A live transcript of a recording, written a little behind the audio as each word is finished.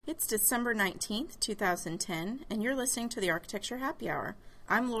It's December 19th, 2010, and you're listening to the Architecture Happy Hour.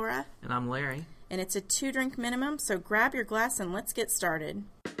 I'm Laura. And I'm Larry. And it's a 2-drink minimum, so grab your glass and let's get started.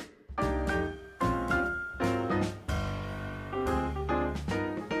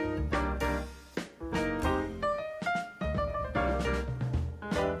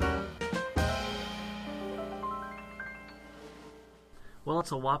 Well,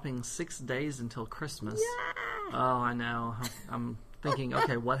 it's a whopping 6 days until Christmas. Yeah! Oh, I know. I'm thinking,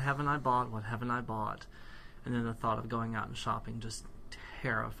 okay, what haven't I bought? What haven't I bought? And then the thought of going out and shopping just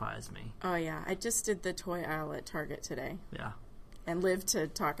terrifies me. Oh, yeah. I just did the toy aisle at Target today. Yeah. And lived to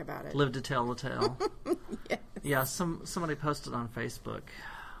talk about it. Live to tell the tale. Yes. Yeah, somebody posted on Facebook,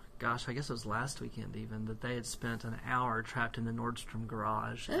 gosh, I guess it was last weekend even, that they had spent an hour trapped in the Nordstrom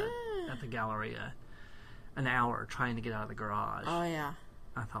garage at the Galleria. An hour trying to get out of the garage. Oh, yeah.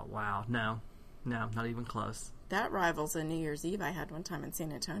 I thought, wow, no, not even close. That rivals a New Year's Eve I had one time in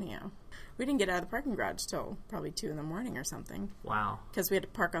San Antonio. We didn't get out of the parking garage till probably 2 in the morning or something. Wow. Because we had to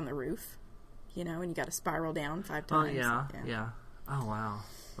park on the roof, and you got to spiral down 5 times. Oh, yeah. Oh, wow.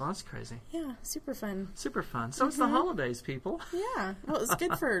 Well, that's crazy. Yeah, super fun. Super fun. So it's the holidays, people. Yeah. Well, it was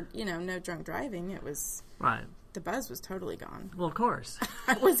good for, no drunk driving. It was... Right. The buzz was totally gone. Well, of course.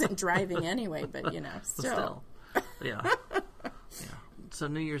 I wasn't driving anyway, but, still. Yeah. So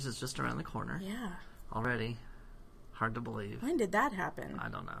New Year's is just around the corner. Yeah. Already. Hard to believe. When did that happen? I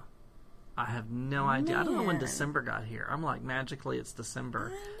don't know. I have no idea. I don't know when December got here. I'm like, magically it's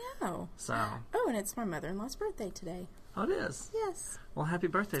December. I know. So. Oh, and it's my mother-in-law's birthday today. Oh, it is? Yes. Well, happy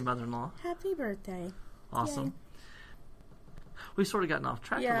birthday, mother-in-law. Happy birthday. Awesome. Yay. We've sort of gotten off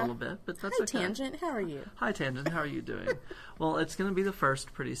track a little bit, but that's okay. Hi, Tangent. How are you? Hi, Tangent. How are you doing? Well, it's going to be the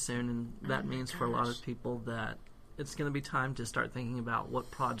first pretty soon, and that means for a lot of people that it's going to be time to start thinking about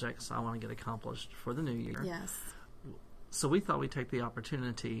what projects I want to get accomplished for the new year. Yes. So we thought we'd take the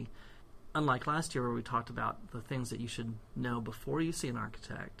opportunity, unlike last year where we talked about the things that you should know before you see an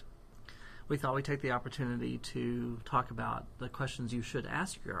architect, we thought we'd take the opportunity to talk about the questions you should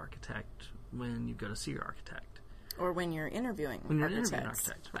ask your architect when you go to see your architect. Or when you're interviewing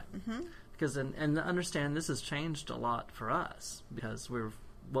architects. Right. Mm-hmm. Because, and understand this has changed a lot for us because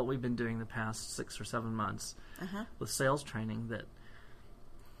what we've been doing the past 6 or 7 months with sales training, that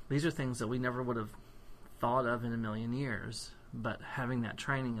these are things that we never would have thought of in a million years, but having that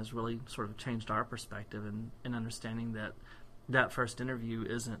training has really sort of changed our perspective and understanding that first interview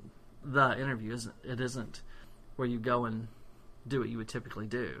isn't where you go and do what you would typically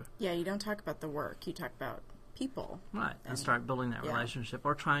do. Yeah, you don't talk about the work, you talk about people. Right, and start building that relationship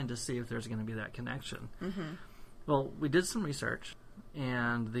or trying to see if there's going to be that connection. Mm-hmm. Well, we did some research,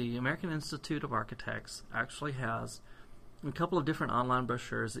 and the American Institute of Architects actually has a couple of different online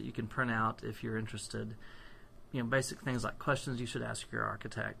brochures that you can print out if you're interested. Basic things like questions you should ask your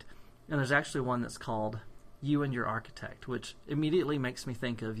architect. And there's actually one that's called You and Your Architect, which immediately makes me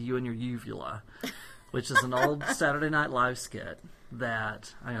think of You and Your Uvula, which is an old Saturday Night Live skit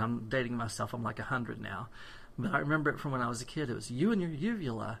that, I'm dating myself, I'm like 100 now. But I remember it from when I was a kid. It was You and Your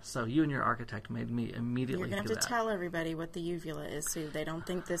Uvula. So You and Your Architect made me immediately think of that. You're going to have to tell everybody what the uvula is so they don't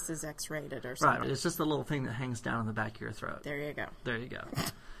think this is X-rated or something. Right. It's just a little thing that hangs down in the back of your throat. There you go. There you go.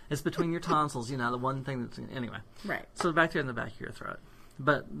 It's between your tonsils, the one thing that's... Anyway. Right. So back there in the back of your throat.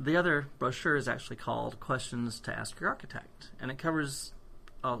 But the other brochure is actually called Questions to Ask Your Architect. And it covers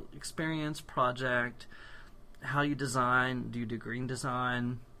experience, project, how you design, do you do green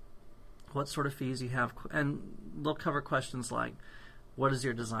design, what sort of fees you have, and they'll cover questions like, what is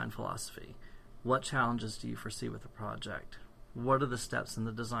your design philosophy? What challenges do you foresee with the project? What are the steps in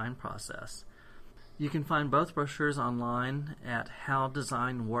the design process? You can find both brochures online at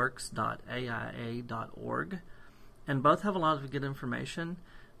howdesignworks.aia.org, and both have a lot of good information,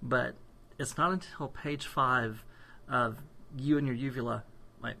 but it's not until page 5 of You and Your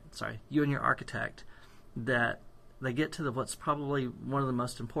Architect that they get to what's probably one of the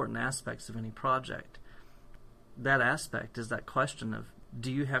most important aspects of any project. That aspect is that question of,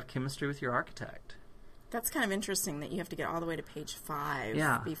 do you have chemistry with your architect? That's kind of interesting that you have to get all the way to page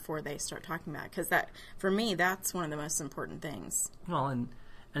 5 before they start talking about it. Because for me, that's one of the most important things. Well, and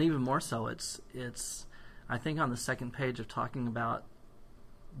even more so, it's I think on the second page of talking about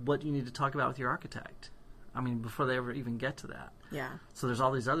what you need to talk about with your architect. Before they ever even get to that. Yeah. So there's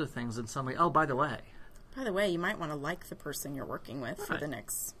all these other things, and suddenly, oh, by the way, you might want to like the person you're working with for the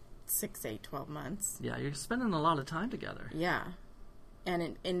next 6, 8, 12 months. Yeah, you're spending a lot of time together. Yeah.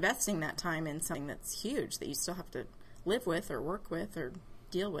 And investing that time in something that's huge that you still have to live with or work with or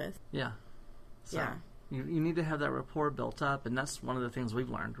deal with. Yeah. So you need to have that rapport built up, and that's one of the things we've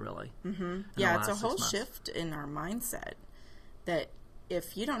learned, really. Mm-hmm. Yeah, it's a whole shift in our mindset that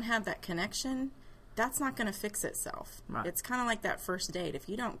if you don't have that connection, that's not going to fix itself. Right. It's kind of like that first date. If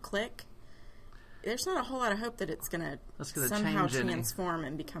you don't click, there's not a whole lot of hope that it's going to somehow transform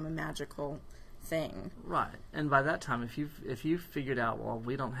and become a magical thing. Right. And by that time, if you've figured out, well,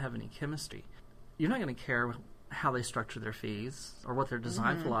 we don't have any chemistry, you're not going to care how they structure their fees or what their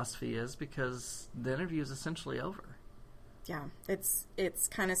design philosophy is, because the interview is essentially over. Yeah, it's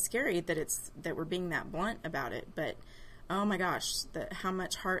kind of scary that we're being that blunt about it, but oh my gosh, how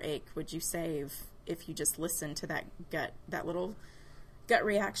much heartache would you save if you just listened to that little gut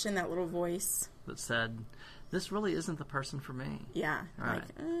reaction, that little voice that said, "This really isn't the person for me." Yeah, right.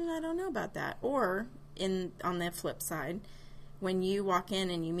 I don't know about that. Or on the flip side, when you walk in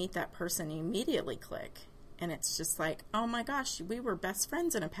and you meet that person, you immediately click. And it's just like, oh my gosh, we were best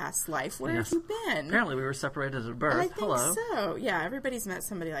friends in a past life. Where have you been? Apparently we were separated at birth. I think so. Yeah, everybody's met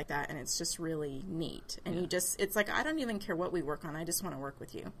somebody like that, and it's just really neat. And it's like, I don't even care what we work on. I just want to work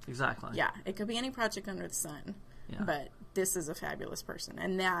with you. Exactly. Yeah, it could be any project under the sun. Yeah. But this is a fabulous person.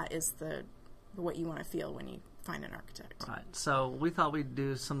 And that is what you want to feel when you find an architect. Right. So we thought we'd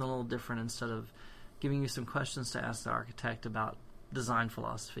do something a little different. Instead of giving you some questions to ask the architect about design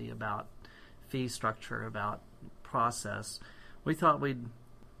philosophy, about fee structure, about process, we thought we'd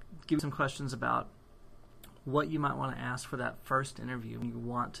give you some questions about what you might want to ask for that first interview when you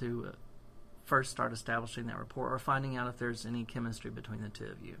want to first start establishing that rapport or finding out if there's any chemistry between the two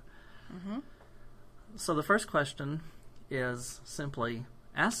of you. Mm-hmm. So the first question is simply,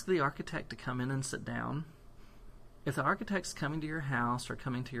 ask the architect to come in and sit down. If the architect's coming to your house or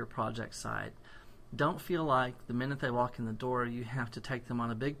coming to your project site, don't feel like the minute they walk in the door you have to take them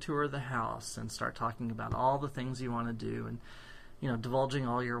on a big tour of the house and start talking about all the things you want to do and divulging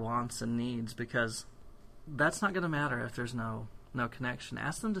all your wants and needs, because that's not going to matter if there's no connection.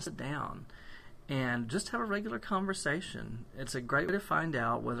 Ask them to sit down and just have a regular conversation. It's a great way to find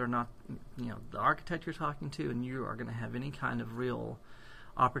out whether or not the architect you're talking to and you are going to have any kind of real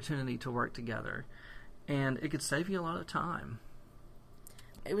opportunity to work together, and it could save you a lot of time.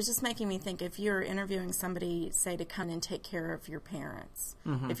 It was just making me think, if you're interviewing somebody, say, to come and take care of your parents,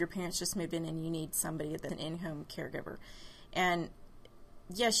 if your parents just moved in and you need somebody that's an in-home caregiver. And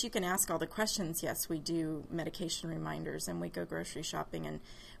yes, you can ask all the questions. Yes, we do medication reminders and we go grocery shopping and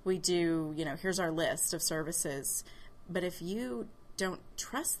we do, here's our list of services. But if you don't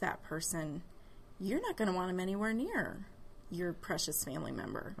trust that person, you're not going to want them anywhere near your precious family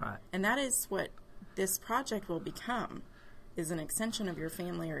member. Right. And that is what this project will become, is an extension of your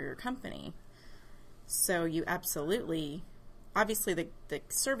family or your company. So you absolutely, obviously the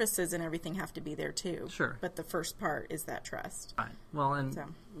services and everything have to be there too. Sure. But the first part is that trust. Right. Well, and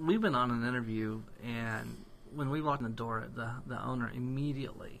we've been on an interview, and when we walked in the door, the owner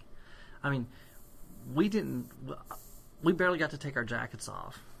immediately, we barely got to take our jackets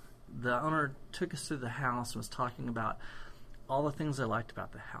off. The owner took us through the house and was talking about all the things they liked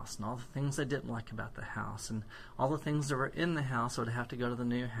about the house and all the things they didn't like about the house and all the things that were in the house that would have to go to the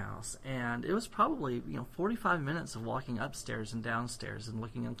new house. And it was probably 45 minutes of walking upstairs and downstairs and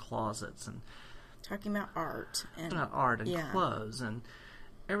looking in closets and talking about art and clothes and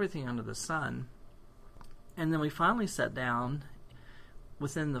everything under the sun. And then we finally sat down.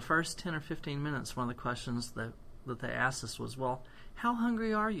 Within the first 10 or 15 minutes, one of the questions that they asked us was, well, how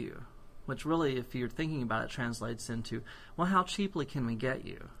hungry are you? Which really, if you're thinking about it, translates into, well, how cheaply can we get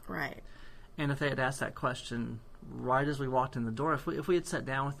you? Right. And if they had asked that question right as we walked in the door, if we had sat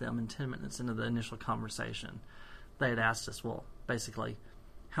down with them in 10 minutes into the initial conversation, they had asked us, well, basically,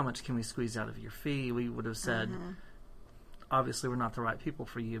 how much can we squeeze out of your fee? We would have said, obviously we're not the right people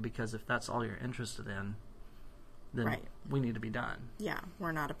for you, because if that's all you're interested in, then we need to be done. Yeah,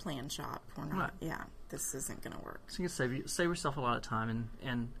 we're not a plan shop. We're not. Right. Yeah, this isn't going to work. So you can save yourself a lot of time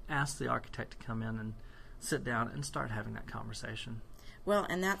and ask the architect to come in and sit down and start having that conversation. Well,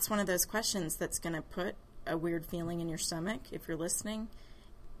 and that's one of those questions that's going to put a weird feeling in your stomach if you're listening.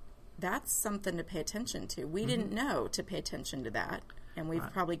 That's something to pay attention to. We didn't know to pay attention to that, and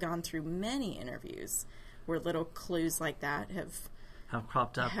we've probably gone through many interviews where little clues like that have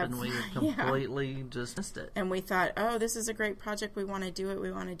cropped up and we completely just missed it. And we thought, oh, this is a great project. We want to do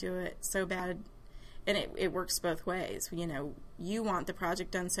it so bad. And it works both ways. You want the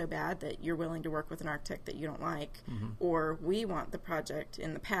project done so bad that you're willing to work with an architect that you don't like, or we want the project,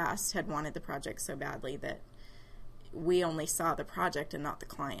 in the past, had wanted the project so badly that we only saw the project and not the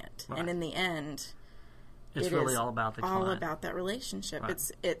client. Right. And in the end, it's really all about the client. All about that relationship.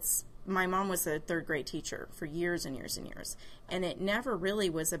 Right. It's my mom was a third grade teacher for years and years and years, and it never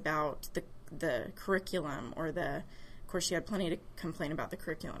really was about the curriculum or of course she had plenty to complain about the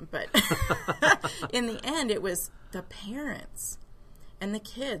curriculum, but in the end it was the parents. And the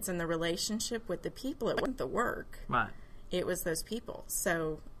kids and the relationship with the people. It wasn't the work. Right. It was those people.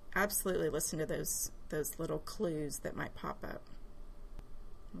 So absolutely listen to those little clues that might pop up.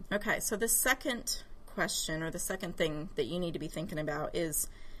 Okay, so the second question, or the second thing that you need to be thinking about, is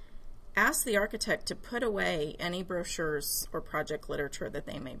ask the architect to put away any brochures or project literature that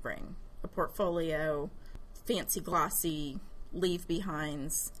they may bring. A portfolio, fancy glossy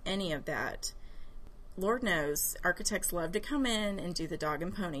leave-behinds, any of that. Lord knows, architects love to come in and do the dog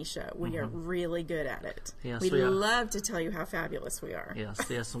and pony show. We are really good at it. Yes, we love to tell you how fabulous we are.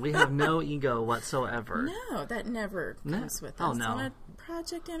 Yes. We have no ego whatsoever. No, that never comes with us. Oh, no. On a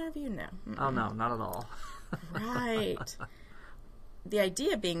project interview, no. Mm-mm. Oh, no, not at all. Right. The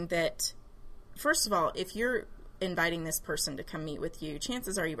idea being that, first of all, if you're inviting this person to come meet with you,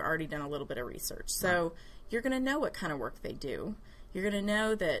 chances are you've already done a little bit of research. So you're going to know what kind of work they do. You're going to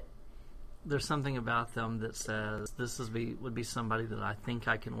know that there's something about them that says would be somebody that I think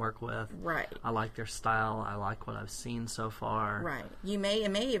I can work with. Right. I like their style. I like what I've seen so far. Right. It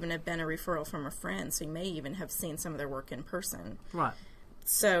may even have been a referral from a friend, so you may even have seen some of their work in person. Right.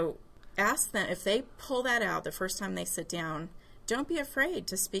 So ask them, if they pull that out the first time they sit down, don't be afraid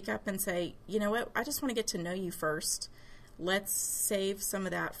to speak up and say, you know what, I just want to get to know you first. Let's save some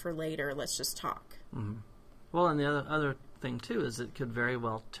of that for later. Let's just talk. Mm-hmm. Well, and the other thing, too, is it could very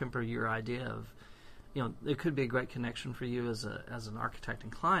well temper your idea of, it could be a great connection for you as an architect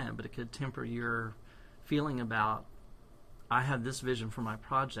and client, but it could temper your feeling about, I have this vision for my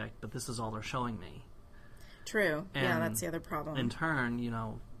project, but this is all they're showing me. True. Yeah, that's the other problem. In turn,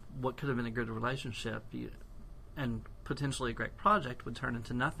 what could have been a good relationship and potentially a great project would turn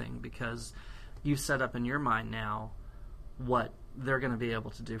into nothing because you've set up in your mind now what they're going to be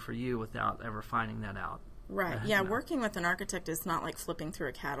able to do for you without ever finding that out. Right. Yeah, working with an architect is not like flipping through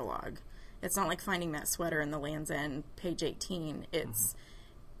a catalog. It's not like finding that sweater in the Land's End, page 18.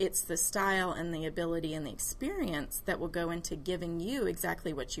 It's the style and the ability and the experience that will go into giving you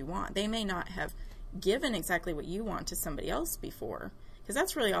exactly what you want. They may not have given exactly what you want to somebody else before, because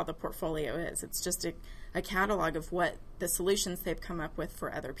that's really all the portfolio is. It's just a catalog of what the solutions they've come up with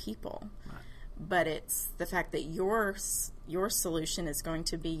for other people. Right. But it's the fact that your solution is going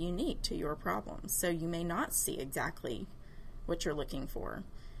to be unique to your problem. So you may not see exactly what you're looking for.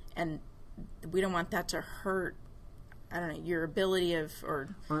 And we don't want that to hurt, I don't know, your ability or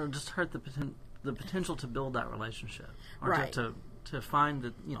just hurt the potential to build that relationship. Or right. to find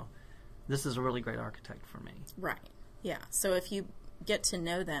that, this is a really great architect for me. Right. Yeah. So if you get to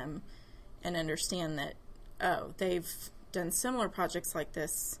know them and understand that, they've done similar projects like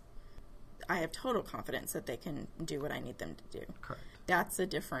this, I have total confidence that they can do what I need them to do. Correct. That's a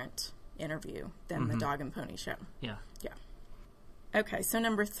different interview than the dog and pony show. Yeah. Yeah. Okay, so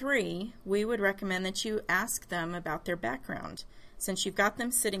number 3, we would recommend that you ask them about their background. Since you've got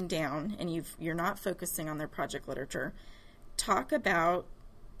them sitting down and you're not focusing on their project literature, talk about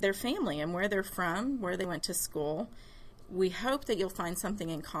their family and where they're from, where they went to school. We hope that you'll find something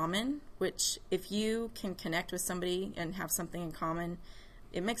in common, which if you can connect with somebody and have something in common,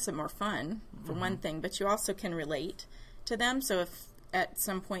 it makes it more fun, for one thing, but you also can relate to them. So if at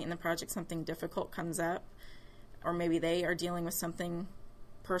some point in the project something difficult comes up, or maybe they are dealing with something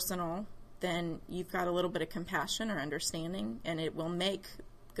personal, then you've got a little bit of compassion or understanding, and it will make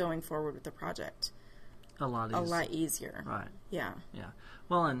going forward with the project a lot easier. Right. Yeah. Yeah.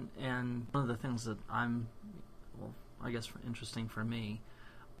 Well, and one of the things that I guess interesting for me,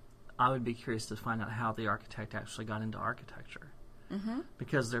 I would be curious to find out how the architect actually got into architecture. Mm-hmm.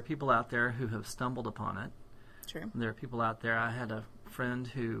 Because there are people out there who have stumbled upon it. True. There are people out there. I had a friend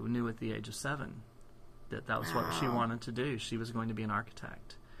who knew at the age of 7 that was what she wanted to do. She was going to be an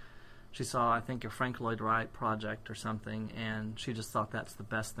architect. She saw, I think, a Frank Lloyd Wright project or something, and she just thought that's the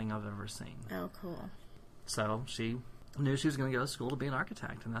best thing I've ever seen. Oh, cool. So she knew she was going to go to school to be an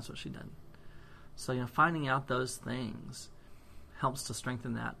architect, and that's what she did. So, finding out those things helps to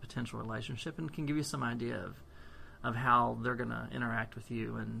strengthen that potential relationship and can give you some idea of how they're going to interact with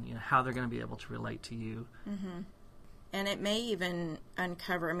you and how they're going to be able to relate to you. Mm-hmm. And it may even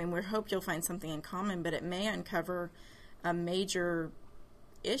uncover, we hope you'll find something in common, but it may uncover a major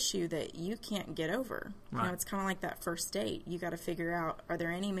issue that you can't get over. Right. It's kind of like that first date. You got to figure out, are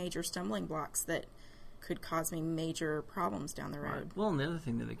there any major stumbling blocks that could cause me major problems down the road? Right. Well, and the other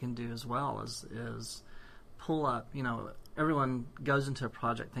thing that it can do as well is pull up, everyone goes into a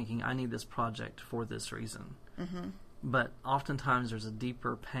project thinking, I need this project for this reason. Mm-hmm. But oftentimes there's a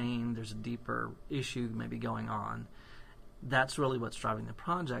deeper pain, there's a deeper issue maybe going on. That's really what's driving the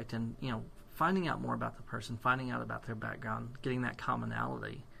project. And, finding out more about the person, finding out about their background, getting that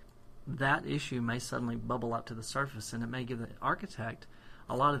commonality, that issue may suddenly bubble up to the surface, and it may give the architect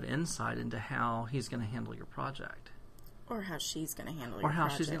a lot of insight into how he's going to handle your project. Or how she's going to handle your Or how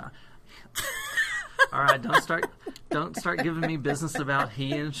project. she's going to... All right, don't start giving me business about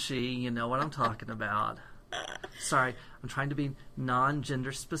he and she. You know what I'm talking about. Sorry, I'm trying to be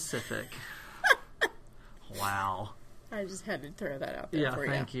non-gender specific. Wow. I just had to throw that out there Yeah, for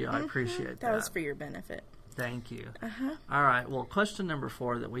you. thank you. I appreciate that. That was for your benefit. Thank you. Uh-huh. All right, well, question number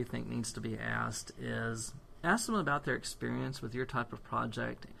 4 that we think needs to be asked is ask them about their experience with your type of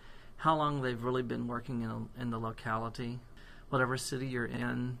project, how long they've really been working in the locality, whatever city you're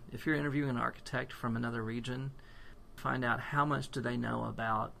in. If you're interviewing an architect from another region, find out how much do they know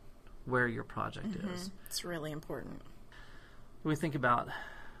about where your project is. It's really important. We think about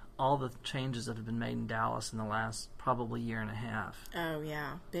all the changes that have been made in Dallas in the last probably year and a half. Oh,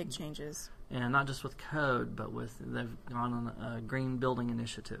 yeah. Big changes. And not just with code, but they've gone on a green building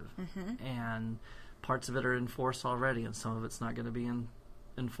initiative. And parts of it are in force already, and some of it's not going to be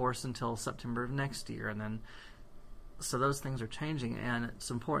in force until September of next year. And then, so those things are changing, and it's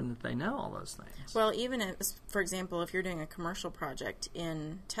important that they know all those things. Well, even if, for example, if you're doing a commercial project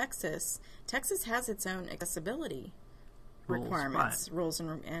in Texas, Texas has its own accessibility requirements, rules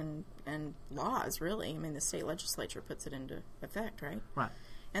and laws, really. I mean, the state legislature puts it into effect, right? Right.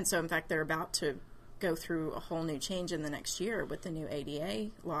 And so, in fact, they're about to go through a whole new change in the next year with the new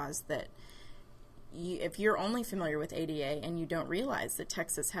ADA laws that if you're only familiar with ADA and you don't realize that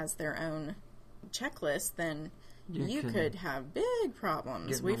Texas has their own checklist, then you could have big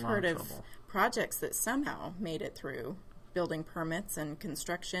problems. We've heard of projects that somehow made it through building permits and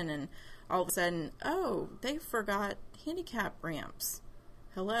construction, and all of a sudden, oh, they forgot handicap ramps.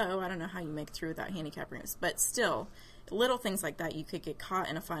 Hello, I don't know how you make it through without handicap ramps, but still, little things like that, you could get caught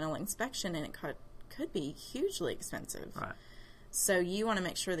in a final inspection, and it could be hugely expensive. Right. So you want to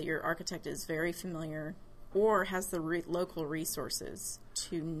make sure that your architect is very familiar or has the local resources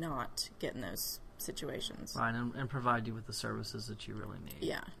to not get in those situations. Right, and provide you with the services that you really need.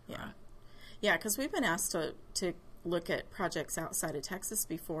 Yeah. Right. Yeah, because we've been asked to look at projects outside of Texas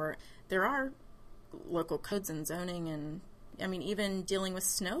before. There are local codes and zoning, and, I mean, even dealing with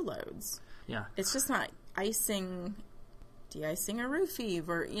snow loads. Yeah. It's just not de-icing a roof eave,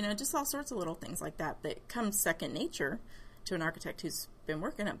 or, just all sorts of little things like that come second nature to an architect who's been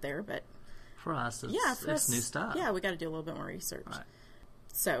working up there. But for us, it's new stuff. Yeah, we got to do a little bit more research. Right.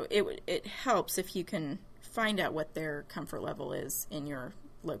 So it helps if you can find out what their comfort level is in your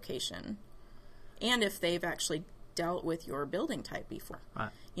location, and if they've actually dealt with your building type before. Right.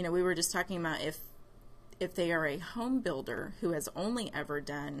 We were just talking about if they are a home builder who has only ever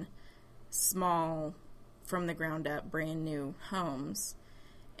done small, from the ground up, brand new homes,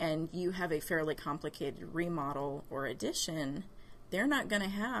 and you have a fairly complicated remodel or addition, they're not going to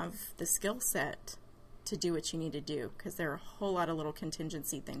have the skill set to do what you need to do, because there are a whole lot of little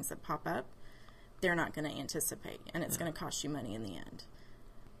contingency things that pop up they're not going to anticipate, and it's going to cost you money in the end.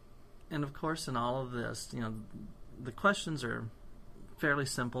 And of course, in all of this, the questions are fairly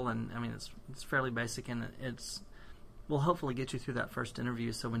simple, and I mean it's fairly basic, and will hopefully get you through that first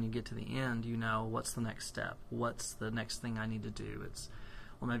interview. So when you get to the end, what's the next step, what's the next thing I need to do.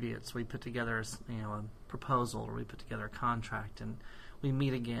 Maybe we put together a proposal, or we put together a contract, and we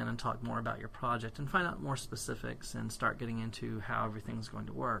meet again and talk more about your project and find out more specifics and start getting into how everything's going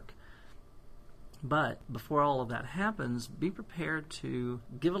to work. But before all of that happens, be prepared to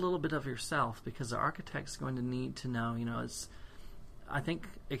give a little bit of yourself, because the architect's going to need to know, I think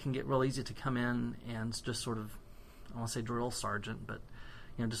it can get real easy to come in and just sort of, I want to say drill sergeant, but,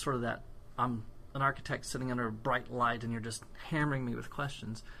 just sort of that, I'm an architect sitting under a bright light and you're just hammering me with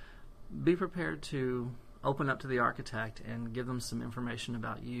questions. Be prepared to open up to the architect and give them some information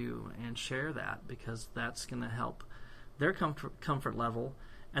about you and share that, because that's going to help their comfort level.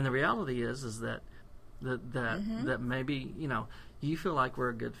 And the reality is that that maybe you feel like we're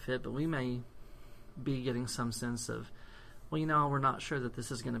a good fit, but we may be getting some sense of, we're not sure that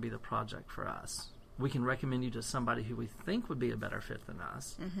this is going to be the project for us. We can recommend you to somebody who we think would be a better fit than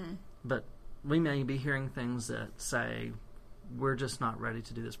us, but we may be hearing things that say we're just not ready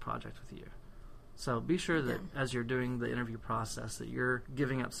to do this project with you. So be sure that as you're doing the interview process that you're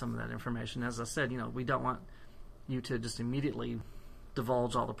giving up some of that information. As I said, we don't want you to just immediately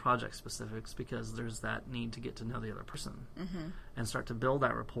divulge all the project specifics, because there's that need to get to know the other person and start to build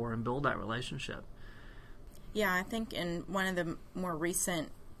that rapport and build that relationship. Yeah, I think in one of the more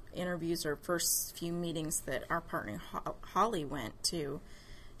recent interviews or first few meetings that our partner Holly went to,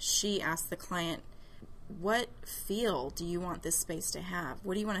 she asked the client, what feel do you want this space to have?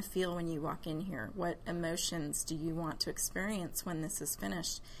 What do you want to feel when you walk in here? What emotions do you want to experience when this is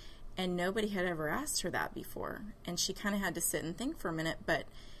finished? And nobody had ever asked her that before. And she kind of had to sit and think for a minute, but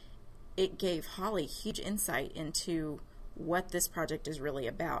it gave Holly huge insight into what this project is really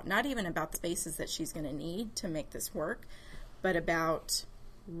about. Not even about the spaces that she's going to need to make this work, but about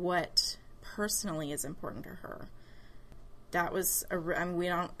what personally is important to her. That was I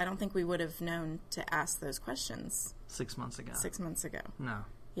don't think we would have known to ask those questions 6 months ago. 6 months ago. No.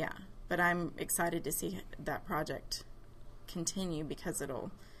 Yeah, but I'm excited to see that project continue, because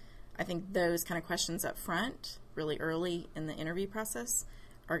I think those kind of questions up front, really early in the interview process,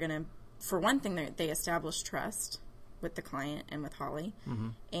 are going to, for one thing, they establish trust with the client and with Holly,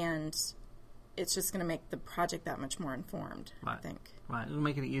 and it's just going to make the project that much more informed, right. I think. Right. It'll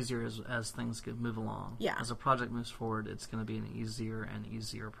make it easier as things move along. Yeah. As a project moves forward, it's going to be an easier and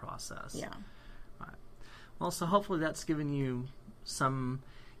easier process. Yeah. Right. Well, so hopefully that's given you some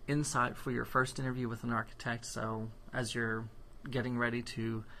insight for your first interview with an architect. So as you're getting ready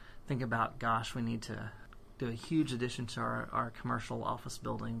to think about, gosh, we need to do a huge addition to our commercial office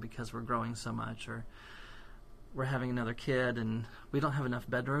building because we're growing so much, or we're having another kid and we don't have enough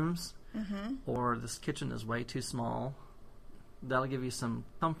bedrooms, or this kitchen is way too small, that'll give you some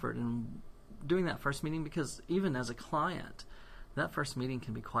comfort in doing that first meeting, because even as a client, that first meeting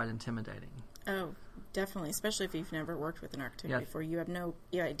can be quite intimidating. Oh, definitely, especially if you've never worked with an architect before. You have no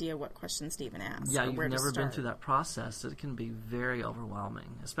idea what questions to even ask. Yeah, or you've where never to start. been through that process. It can be very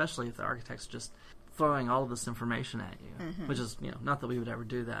overwhelming, especially if the architect's just throwing all of this information at you, which is, not that we would ever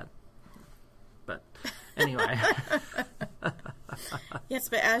do that. But anyway. Yes,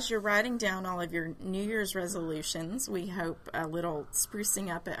 but as you're writing down all of your New Year's resolutions, we hope a little sprucing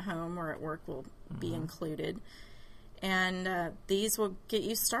up at home or at work will be included. And these will get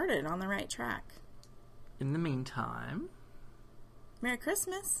you started on the right track. In the meantime, Merry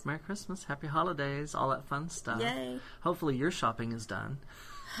Christmas. Merry Christmas, Happy Holidays, all that fun stuff. Yay. Hopefully your shopping is done.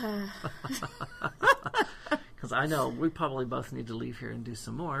 Because I know we probably both need to leave here and do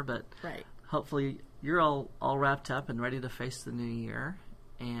some more, but right. Hopefully you're all wrapped up and ready to face the new year.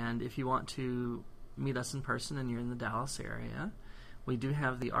 And if you want to meet us in person and you're in the Dallas area, we do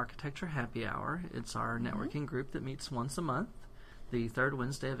have the Architecture Happy Hour. It's our networking group that meets once a month, the third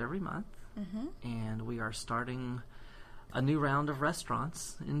Wednesday of every month. And we are starting a new round of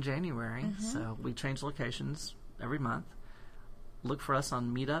restaurants in January. So we change locations every month. Look for us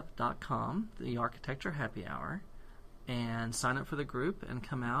on meetup.com, the Architecture Happy Hour, and sign up for the group and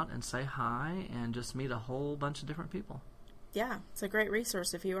come out and say hi and just meet a whole bunch of different people. Yeah, it's a great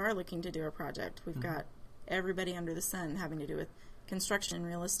resource if you are looking to do a project. We've got everybody under the sun having to do with construction,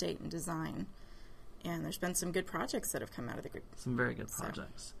 real estate, and design. And there's been some good projects that have come out of the group. Some very good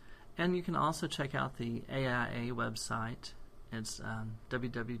projects. And you can also check out the AIA website. It's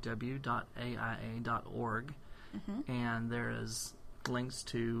www.aia.org. And there is links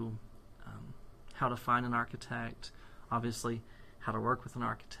to how to find an architect, obviously how to work with an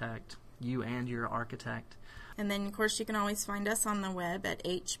architect, you and your architect. And then, of course, you can always find us on the web at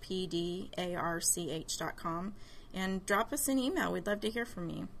hpdarch.com and drop us an email. We'd love to hear from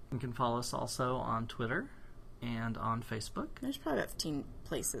you. You can follow us also on Twitter and on Facebook. There's probably about 15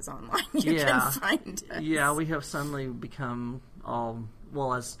 places online you can find us. Yeah, we have suddenly become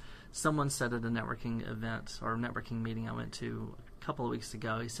as someone said at a networking event or networking meeting I went to a couple of weeks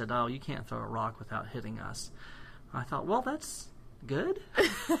ago, he said, "Oh, you can't throw a rock without hitting us." I thought, well, that's good.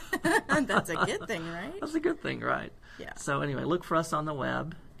 That's a good thing, right? That's a good thing, right? Yeah. So anyway, look for us on the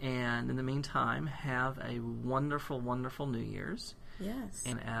web, and in the meantime, have a wonderful, wonderful New Year's. Yes.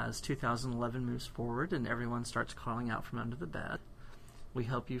 And as 2011 moves forward and everyone starts crawling out from under the bed, we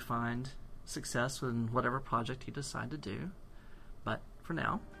hope you find success in whatever project you decide to do. But for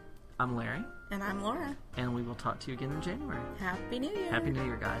now, I'm Larry. And I'm Laura. And we will talk to you again in January. Happy New Year. Happy New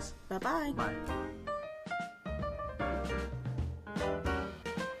Year, guys. Bye-bye. Bye.